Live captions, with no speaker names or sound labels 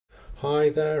Hi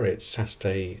there, it's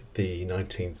Saturday the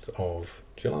 19th of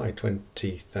July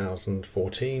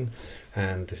 2014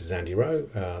 and this is Andy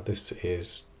Rowe. This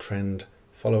is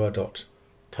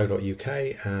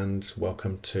trendfollower.co.uk and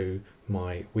welcome to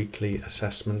my weekly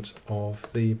assessment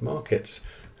of the markets,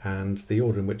 and the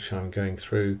order in which I'm going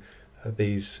through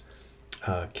these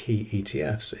key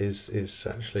ETFs is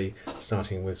actually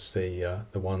starting with the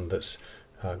one that's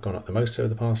gone up the most over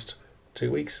the past 2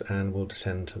 weeks, and will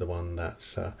descend to the one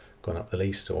that's gone up the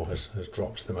least or has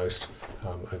dropped the most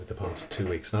over the past 2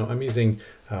 weeks. Now I'm using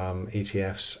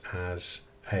ETFs as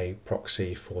a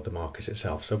proxy for the market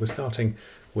itself. So we're starting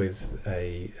with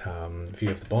a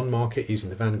view of the bond market using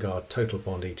the Vanguard Total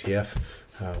Bond ETF,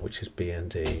 which is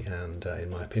BND, and in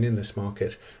my opinion this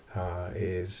market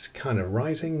is kind of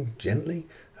rising gently,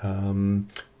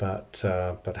 but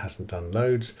hasn't done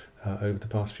loads over the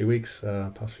past few weeks,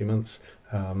 past few months.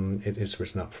 It has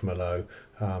risen up from a low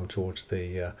towards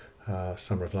the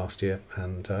summer of last year,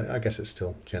 and I guess it's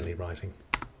still gently rising.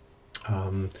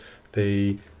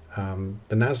 The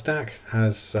Nasdaq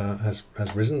has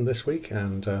risen this week,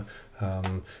 and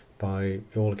by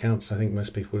all accounts, I think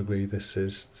most people would agree this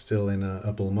is still in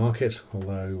a bull market.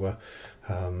 Although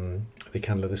the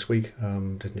candle this week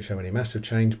didn't show any massive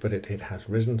change, but it has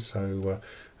risen. So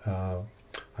I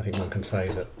think one can say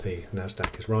that the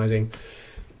Nasdaq is rising.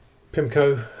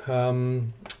 PIMCO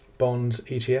bonds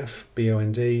ETF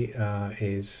BOND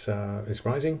is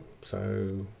rising,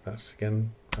 so that's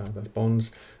again that's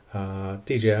bonds.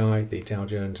 DJI, the Dow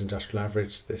Jones Industrial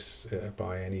Average, this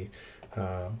by any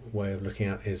way of looking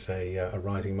at is a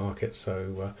rising market,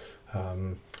 so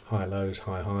higher lows,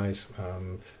 high highs,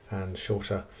 and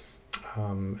shorter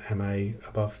MA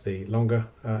above the longer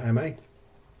MA.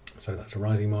 So that's a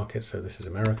rising market. So this is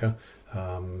America.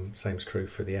 Same's true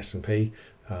for the S&P.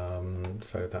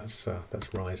 So that's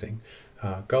rising.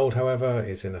 Gold, however,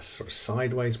 is in a sort of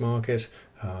sideways market.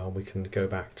 We can go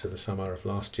back to the summer of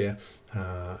last year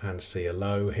and see a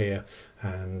low here,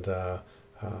 and a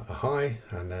high,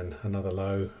 and then another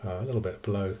low a little bit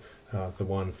below the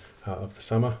one of the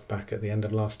summer back at the end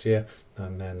of last year,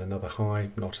 and then another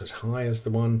high, not as high as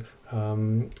the one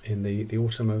in the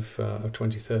autumn of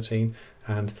 2013.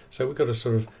 And so we've got a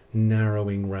sort of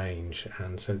narrowing range,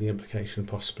 and so the implication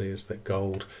possibly is that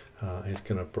gold is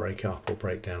going to break up or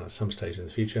break down at some stage in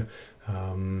the future.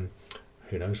 Who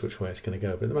knows which way it's going to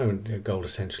go, but at the moment gold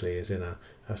essentially is in a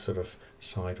sort of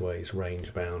sideways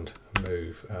range bound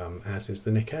move, as is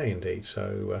the Nikkei indeed.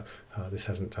 So this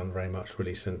hasn't done very much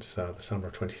really since the summer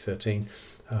of 2013,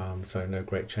 so no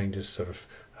great changes, sort of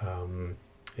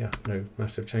no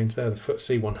massive change there. The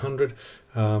FTSE 100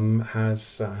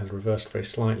 has reversed very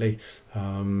slightly.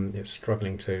 It's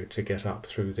struggling to get up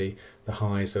through the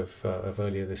highs of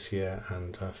earlier this year,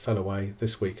 and fell away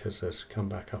this week, has come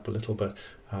back up a little, but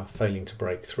failing to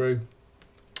break through.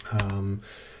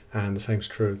 And the same's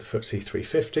true of the FTSE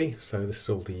 350. So this is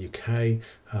all the UK.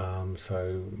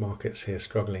 So markets here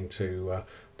struggling to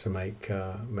make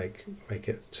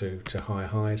it to higher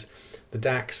highs. The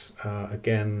DAX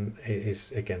again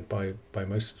is by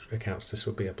most accounts this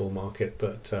would be a bull market,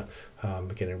 but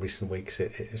again in recent weeks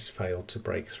it has failed to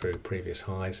break through previous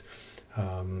highs,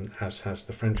 as has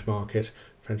the French market.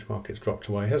 French market's dropped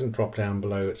away, hasn't dropped down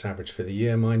below its average for the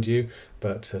year, mind you,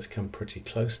 but has come pretty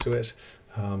close to it.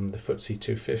 The FTSE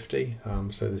 250,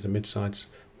 so there's a mid-sized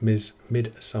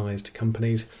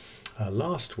companies.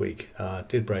 Last week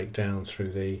did break down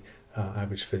through the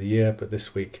average for the year, but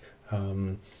this week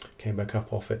came back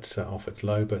up off its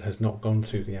low, but has not gone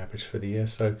through the average for the year.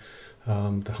 So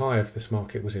the high of this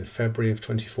market was in February of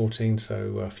 2014,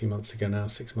 so a few months ago now,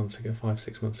 6 months ago,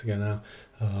 5-6 months ago now.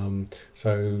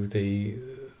 So the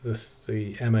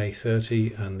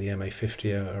MA30 and the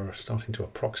MA50 are starting to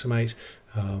approximate,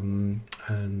 and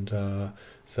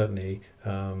certainly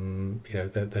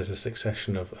there's a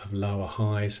succession of lower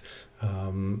highs.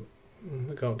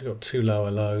 We've got two lower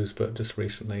lows, but just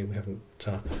recently we haven't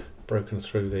broken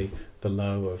through the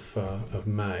low of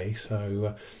May.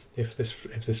 So if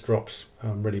this drops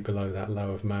really below that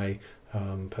low of May,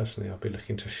 personally I'll be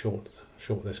looking to short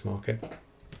this market.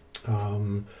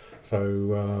 So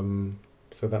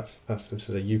this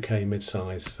is a UK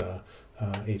mid-size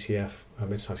ETF,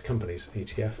 mid-size companies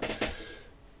ETF.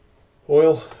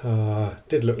 Oil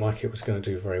did look like it was going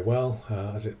to do very well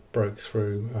as it broke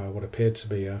through what appeared to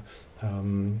be a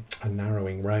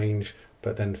narrowing range,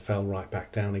 but then fell right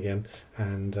back down again.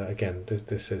 And again,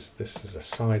 this is a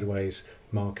sideways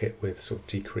market with sort of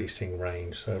decreasing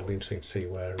range. So it'll be interesting to see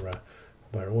where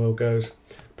oil goes.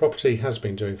 Property has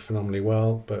been doing phenomenally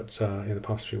well, but in the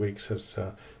past few weeks has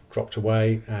dropped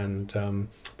away, and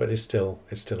but it's still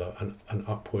an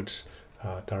upwards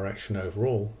direction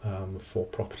overall for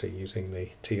property, using the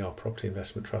TR Property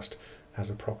Investment Trust as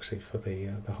a proxy for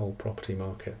the whole property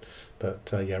market.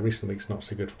 But yeah, recent weeks not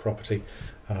so good for property.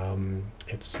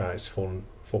 It's fallen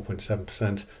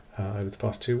 4.7% over the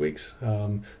past 2 weeks.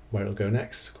 Where it'll go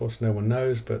next, of course, no one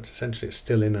knows. But essentially, it's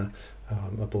still in a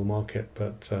bull market,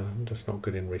 but just not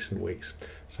good in recent weeks.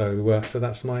 So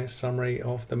that's my summary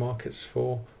of the markets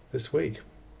for this week.